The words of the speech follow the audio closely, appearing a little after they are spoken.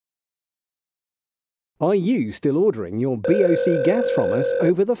Are you still ordering your BOC gas from us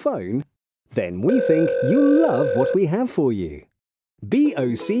over the phone? Then we think you'll love what we have for you.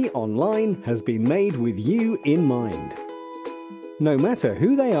 BOC Online has been made with you in mind. No matter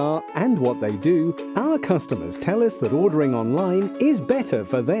who they are and what they do, our customers tell us that ordering online is better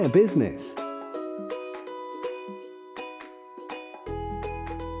for their business.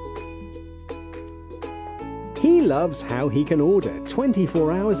 He loves how he can order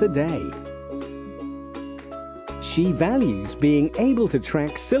 24 hours a day. She values being able to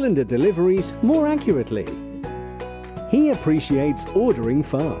track cylinder deliveries more accurately. He appreciates ordering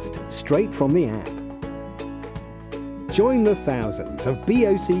fast, straight from the app. Join the thousands of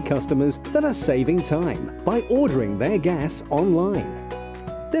BOC customers that are saving time by ordering their gas online.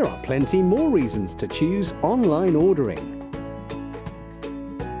 There are plenty more reasons to choose online ordering.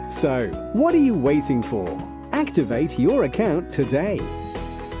 So, what are you waiting for? Activate your account today.